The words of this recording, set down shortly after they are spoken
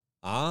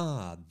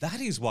Ah, that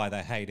is why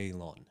they hate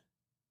Elon.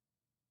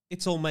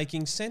 It's all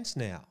making sense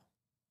now.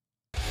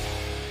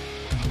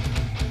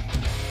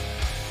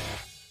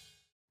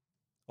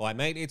 All right,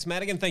 mate, it's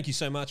Madigan. Thank you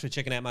so much for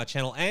checking out my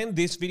channel and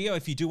this video.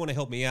 If you do want to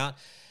help me out,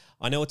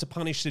 I know it's a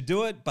punish to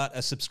do it, but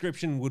a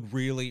subscription would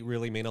really,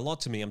 really mean a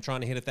lot to me. I'm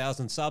trying to hit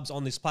 1,000 subs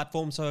on this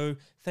platform, so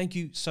thank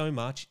you so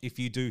much if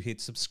you do hit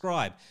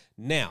subscribe.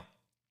 Now,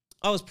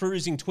 I was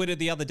perusing Twitter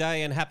the other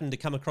day and happened to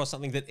come across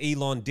something that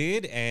Elon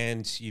did,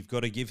 and you've got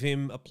to give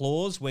him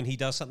applause when he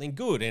does something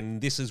good. And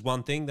this is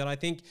one thing that I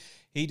think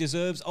he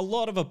deserves a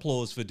lot of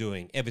applause for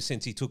doing. Ever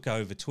since he took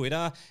over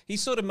Twitter, he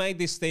sort of made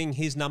this thing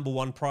his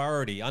 #1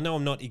 priority. I know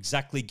I'm not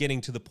exactly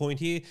getting to the point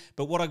here,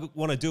 but what I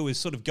want to do is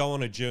sort of go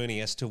on a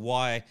journey as to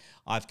why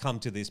I've come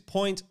to this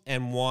point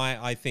and why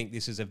I think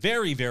this is a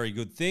very, very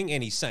good thing.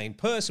 Any sane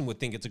person would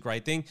think it's a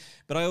great thing,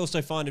 but I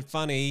also find it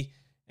funny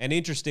and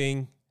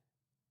interesting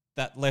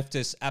that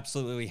leftists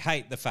absolutely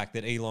hate the fact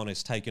that Elon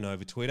has taken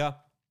over Twitter.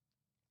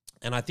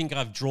 And I think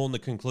I've drawn the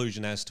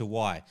conclusion as to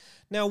why.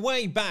 Now,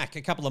 way back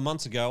a couple of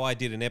months ago, I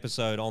did an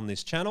episode on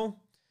this channel,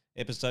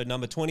 episode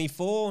number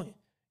 24,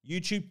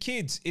 YouTube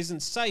Kids isn't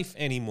safe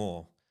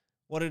anymore.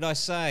 What did I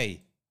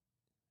say?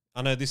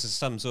 I know this is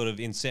some sort of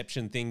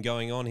inception thing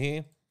going on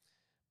here,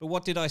 but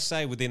what did I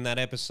say within that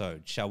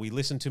episode? Shall we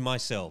listen to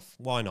myself?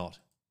 Why not?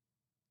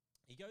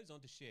 He goes on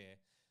to share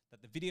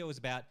that the video is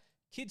about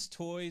kids'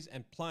 toys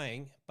and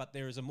playing, but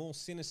there is a more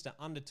sinister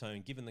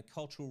undertone given the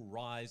cultural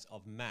rise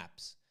of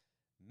MAPs.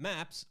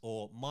 MAPs,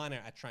 or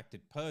minor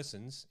attracted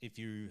persons, if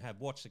you have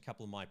watched a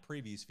couple of my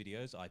previous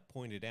videos, I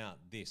pointed out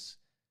this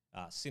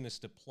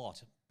sinister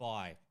plot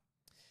by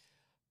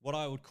what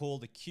I would call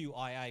the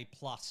QIA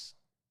plus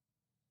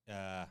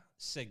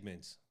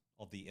segment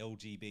of the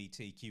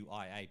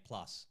LGBTQIA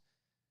plus.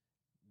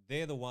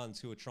 They're the ones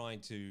who are trying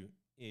to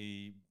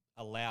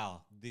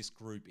allow this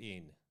group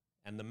in,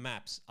 and the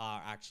MAPs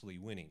are actually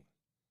winning.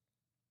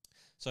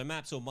 So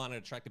MAPs, or minor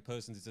attracted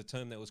persons, is a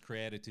term that was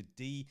created to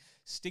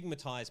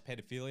destigmatize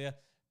pedophilia.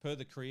 Per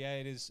the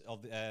creators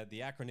of the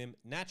acronym,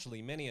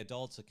 naturally, many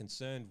adults are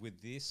concerned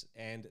with this,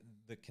 and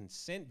the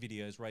consent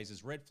videos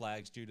raises red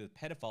flags due to the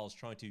pedophiles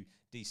trying to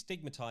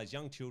destigmatize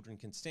young children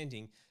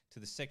consenting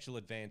to the sexual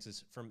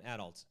advances from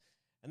adults.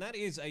 And that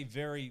is a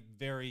very,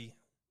 very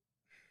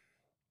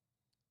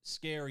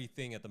scary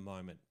thing at the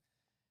moment.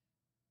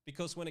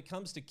 Because when it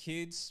comes to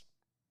kids,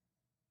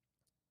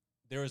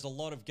 there is a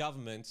lot of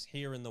governments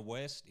here in the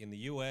West, in the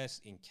US,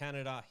 in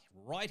Canada,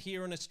 right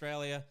here in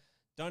Australia,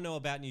 don't know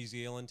about New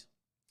Zealand,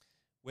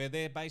 where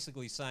they're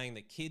basically saying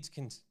that kids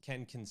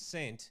can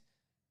consent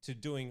to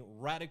doing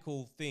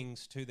radical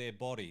things to their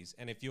bodies.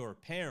 And if you're a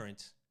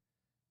parent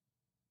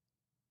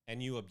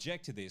and you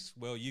object to this,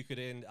 well, you could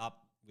end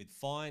up with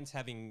fines,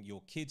 having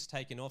your kids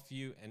taken off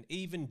you, and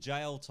even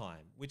jail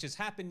time, which has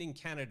happened in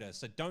Canada,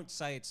 so don't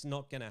say it's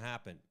not going to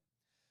happen.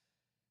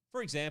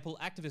 For example,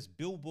 activist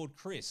Billboard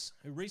Chris,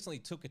 who recently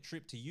took a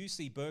trip to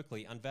UC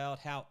Berkeley, unveiled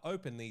how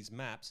open these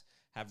MAPs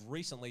have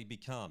recently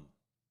become.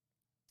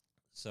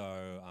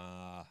 So,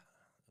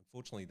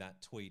 unfortunately,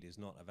 that tweet is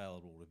not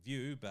available to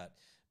view, but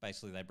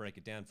basically they break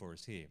it down for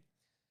us here.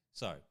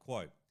 So,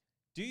 quote,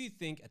 "Do you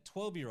think a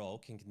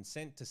 12-year-old can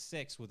consent to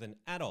sex with an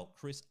adult?"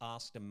 Chris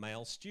asked a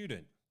male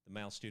student. The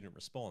male student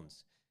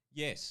responds,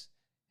 "Yes.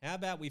 How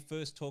about we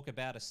first talk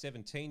about a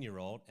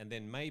 17-year-old and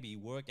then maybe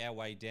work our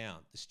way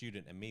down?" The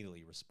student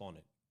immediately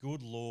responded.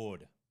 Good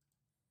Lord.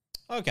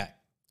 Okay,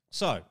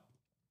 so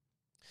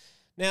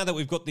now that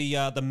we've got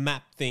the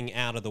map thing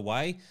out of the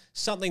way,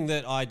 something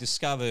that I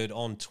discovered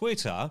on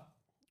Twitter,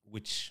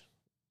 which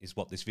is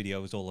what this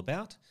video is all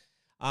about,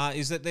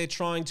 is that they're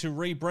trying to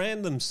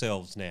rebrand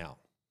themselves now.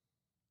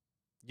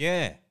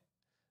 Yeah,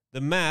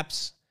 the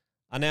MAPs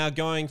are now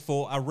going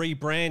for a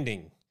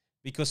rebranding,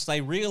 because they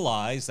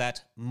realize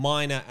that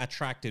minor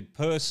attracted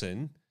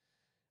person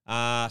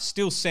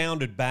still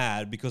sounded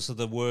bad because of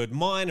the word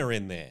minor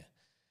in there.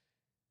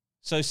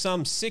 So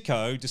some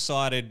sicko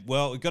decided,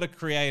 well, we've got to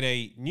create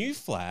a new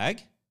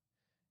flag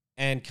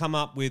and come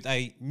up with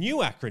a new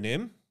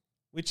acronym,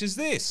 which is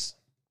this.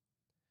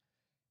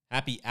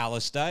 Happy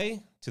Alice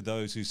Day to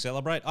those who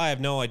celebrate. I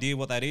have no idea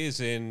what that is,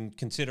 and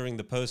considering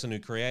the person who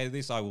created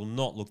this, I will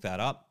not look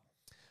that up.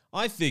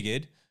 I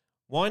figured,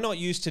 why not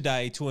use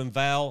today to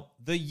unveil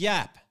the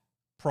YAP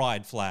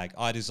pride flag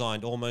I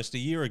designed almost a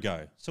year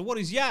ago? So what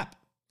is YAP?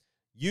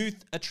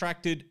 Youth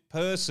Attracted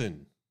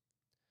Person.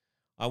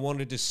 I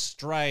wanted to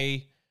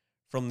stray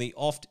from the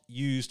often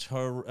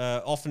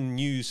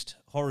used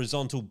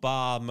horizontal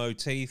bar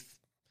motif,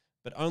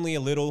 but only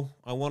a little.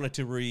 I wanted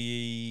to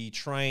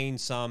retrain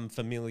some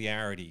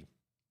familiarity.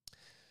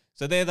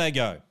 So there they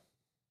go.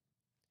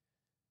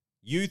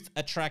 Youth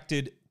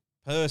Attracted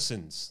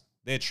Persons.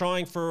 They're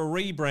trying for a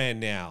rebrand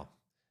now.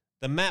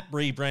 The MAP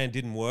rebrand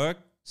didn't work,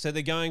 so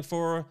they're going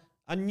for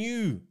a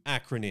new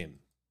acronym.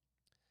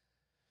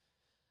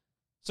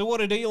 So what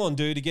did Elon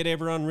do to get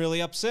everyone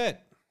really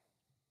upset?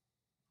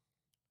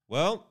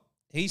 Well,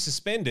 he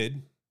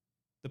suspended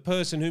the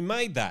person who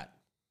made that.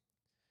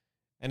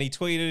 And he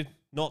tweeted,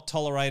 "Not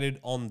tolerated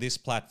on this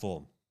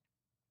platform."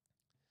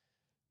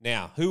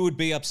 Now, who would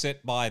be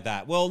upset by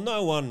that? Well,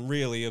 no one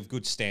really of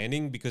good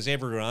standing, because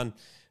everyone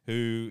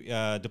who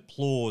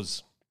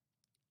deplores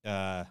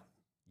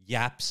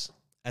yaps,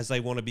 as they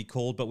want to be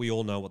called, but we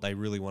all know what they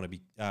really want to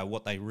be,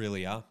 what they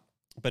really are.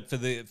 But for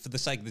the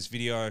sake of this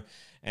video,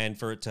 and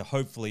for it to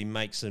hopefully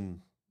make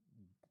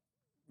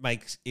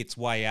its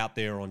way out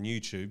there on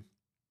YouTube,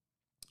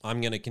 I'm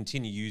going to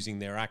continue using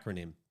their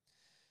acronym,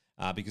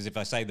 because if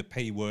I say the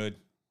P word,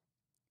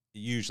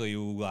 usually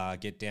will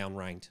get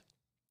downranked.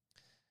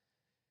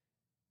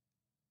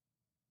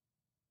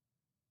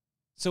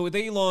 So with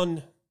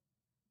Elon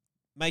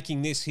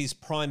making this his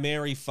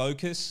primary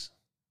focus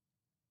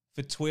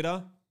for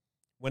Twitter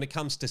when it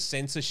comes to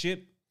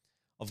censorship,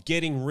 of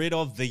getting rid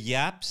of the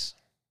yaps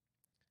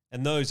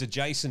and those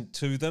adjacent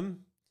to them,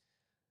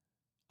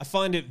 I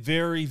find it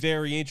very,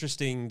 very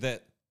interesting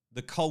that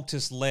the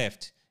cultist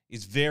left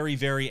is very,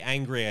 very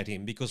angry at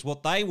him, because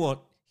what they want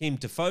him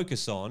to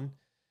focus on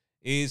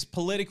is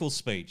political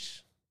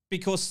speech,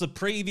 because the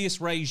previous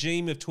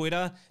regime of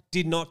Twitter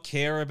did not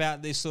care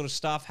about this sort of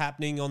stuff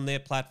happening on their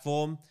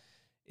platform.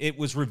 It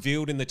was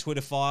revealed in the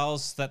Twitter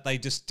files that they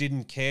just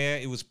didn't care.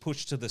 It was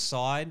pushed to the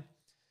side.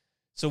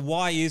 So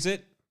why is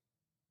it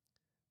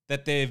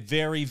that they're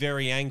very,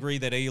 very angry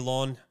that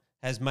Elon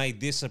has made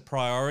this a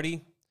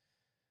priority?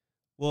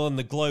 Well, in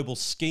the global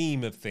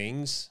scheme of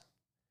things,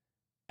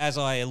 as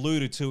I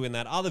alluded to in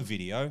that other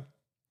video,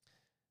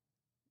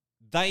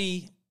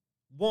 they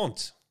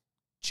want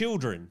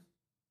children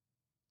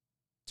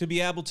to be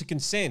able to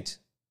consent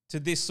to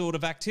this sort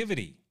of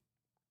activity.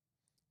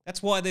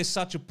 That's why there's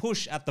such a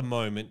push at the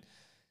moment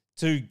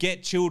to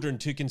get children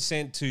to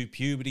consent to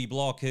puberty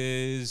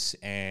blockers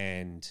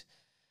and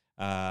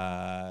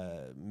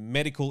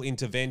medical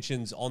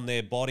interventions on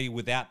their body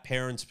without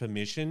parents'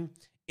 permission.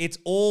 It's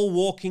all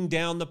walking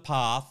down the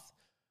path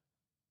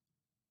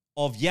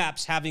of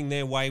yaps having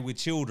their way with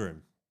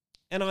children.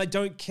 And I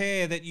don't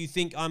care that you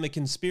think I'm a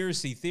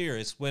conspiracy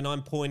theorist when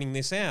I'm pointing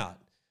this out.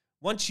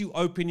 Once you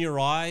open your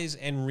eyes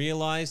and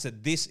realize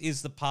that this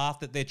is the path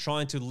that they're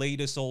trying to lead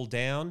us all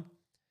down,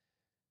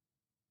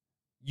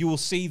 you will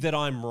see that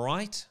I'm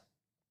right.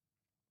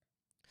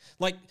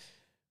 Like,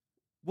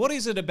 what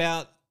is it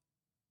about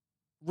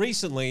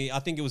recently, I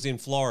think it was in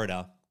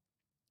Florida,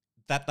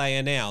 that they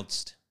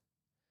announced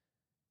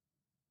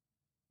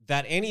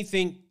that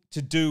anything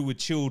to do with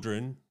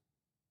children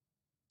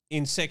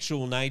in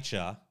sexual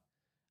nature,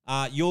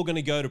 you're going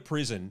to go to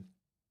prison,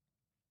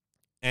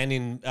 and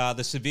in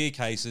the severe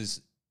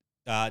cases,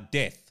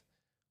 death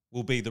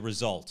will be the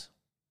result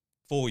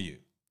for you.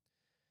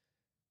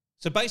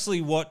 So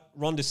basically what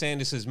Ron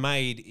DeSantis has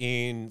made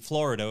in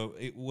Florida,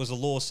 it was a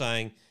law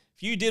saying,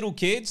 if you diddle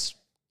kids,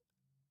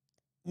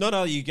 not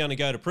only are you going to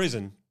go to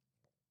prison,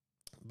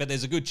 but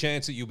there's a good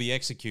chance that you'll be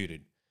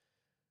executed.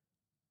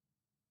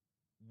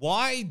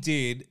 Why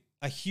did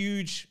a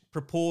huge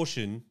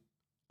proportion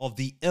of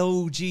the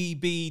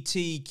LGBTQIA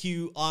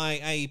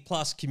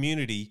plus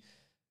community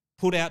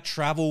put out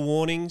travel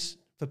warnings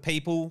for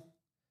people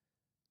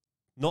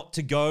not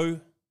to go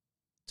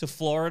to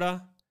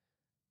Florida?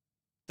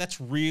 That's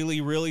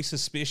really, really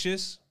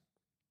suspicious.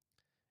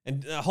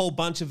 And a whole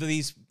bunch of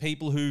these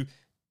people who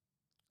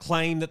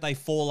claim that they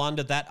fall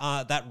under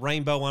that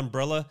rainbow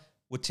umbrella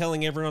were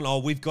telling everyone, oh,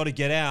 we've got to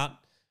get out.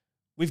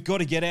 We've got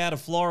to get out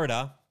of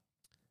Florida.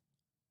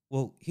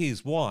 Well,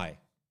 here's why.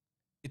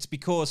 It's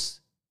because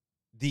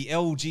the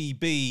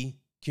LGB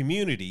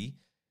community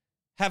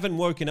haven't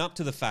woken up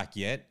to the fact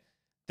yet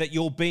that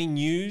you're being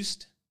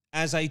used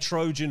as a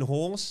Trojan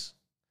horse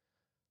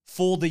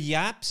for the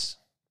yaps.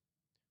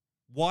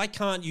 Why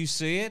can't you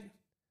see it?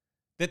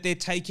 That they're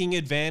taking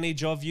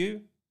advantage of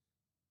you?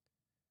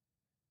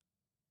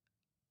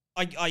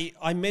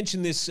 I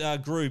mention this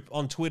group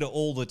on Twitter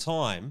all the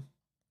time,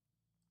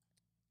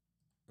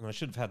 and I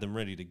should have had them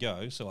ready to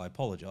go, so I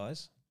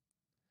apologize.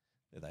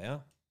 There they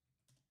are.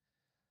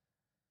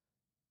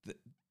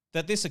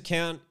 That this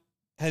account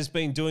has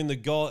been doing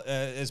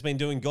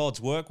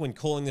God's work when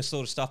calling this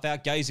sort of stuff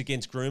out. Gays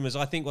Against Groomers.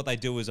 I think what they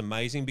do is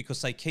amazing,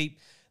 because they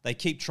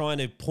keep trying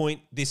to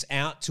point this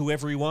out to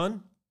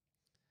everyone,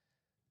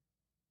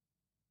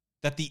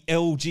 that the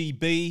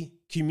LGB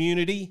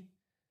community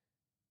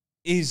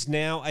is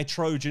now a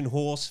Trojan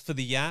horse for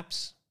the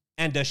yaps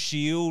and a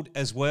shield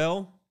as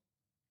well.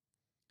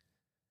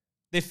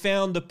 They've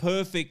found the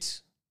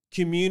perfect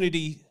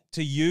community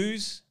to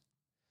use.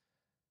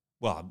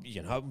 Well,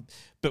 you know,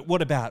 but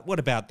what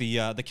about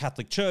the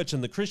Catholic Church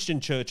and the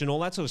Christian Church and all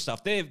that sort of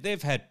stuff?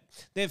 They've had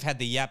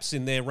the yaps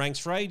in their ranks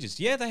for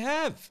ages. Yeah, they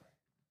have.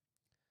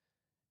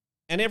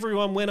 And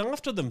everyone went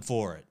after them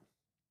for it.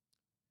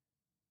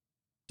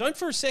 Don't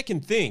for a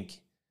second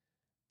think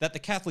that the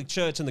Catholic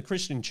Church and the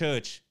Christian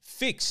Church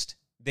fixed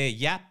their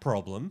yap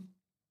problem.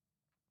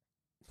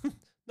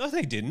 No,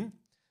 they didn't.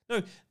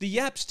 No, the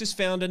yaps just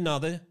found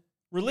another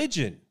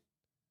religion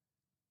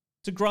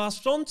to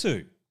grasp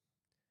onto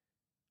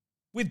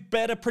with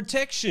better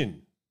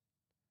protection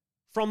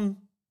from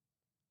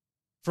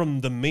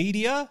the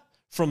media,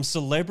 from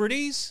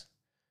celebrities,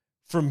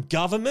 from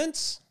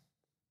governments.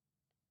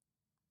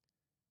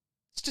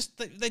 It's just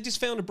they just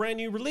found a brand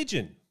new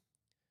religion.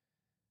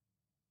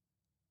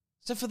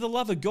 So for the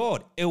love of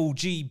God,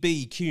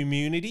 LGB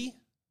community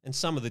and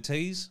some of the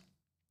T's,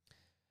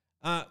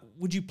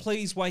 would you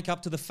please wake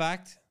up to the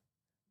fact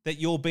that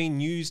you're being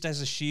used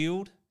as a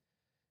shield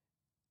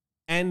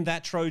and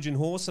that Trojan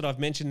horse that I've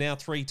mentioned now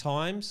 3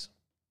 times?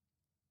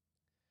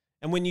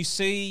 And when you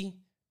see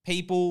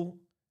people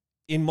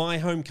in my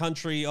home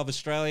country of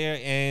Australia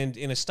and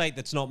in a state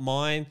that's not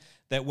mine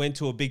that went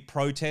to a big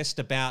protest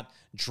about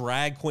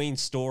drag queen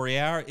story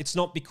hour, it's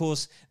not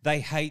because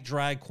they hate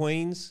drag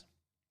queens.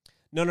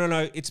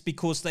 No. It's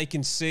because they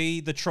can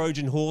see the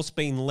Trojan horse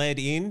being led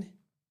in.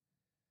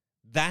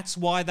 That's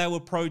why they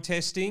were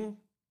protesting.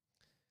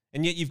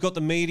 And yet you've got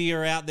the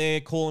media out there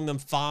calling them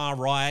far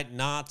right,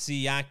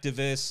 Nazi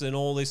activists, and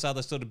all this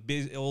other sort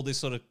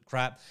of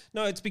crap.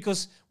 No, it's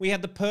because we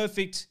had the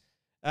perfect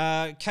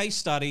case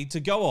study to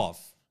go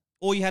off.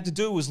 All you had to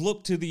do was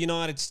look to the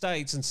United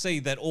States and see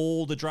that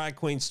all the drag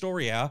queen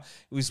story hour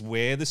was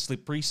where the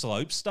slippery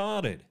slope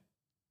started.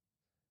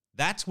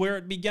 That's where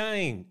it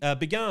begun.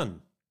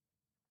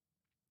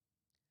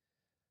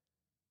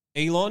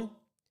 Elon,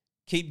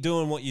 keep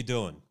doing what you're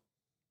doing.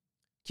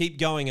 Keep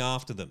going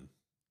after them.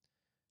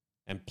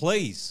 And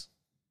please,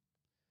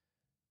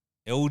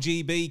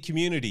 LGB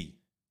community,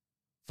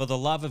 for the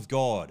love of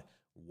God,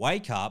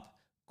 wake up,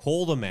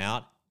 call them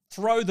out,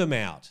 throw them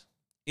out.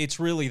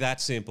 It's really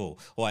that simple.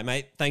 All right,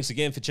 mate, thanks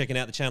again for checking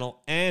out the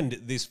channel and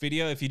this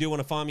video. If you do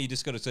want to find me, you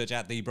just got to search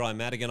at The Brian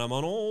Madigan. I'm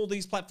on all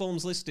these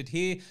platforms listed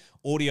here.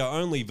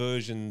 Audio-only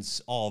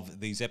versions of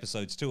these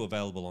episodes too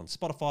available on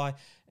Spotify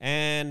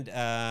and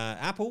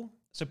Apple.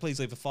 So please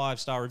leave a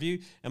 5-star review.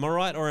 Am I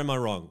right or am I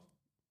wrong?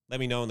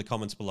 Let me know in the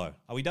comments below.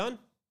 Are we done?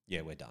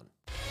 Yeah, we're done.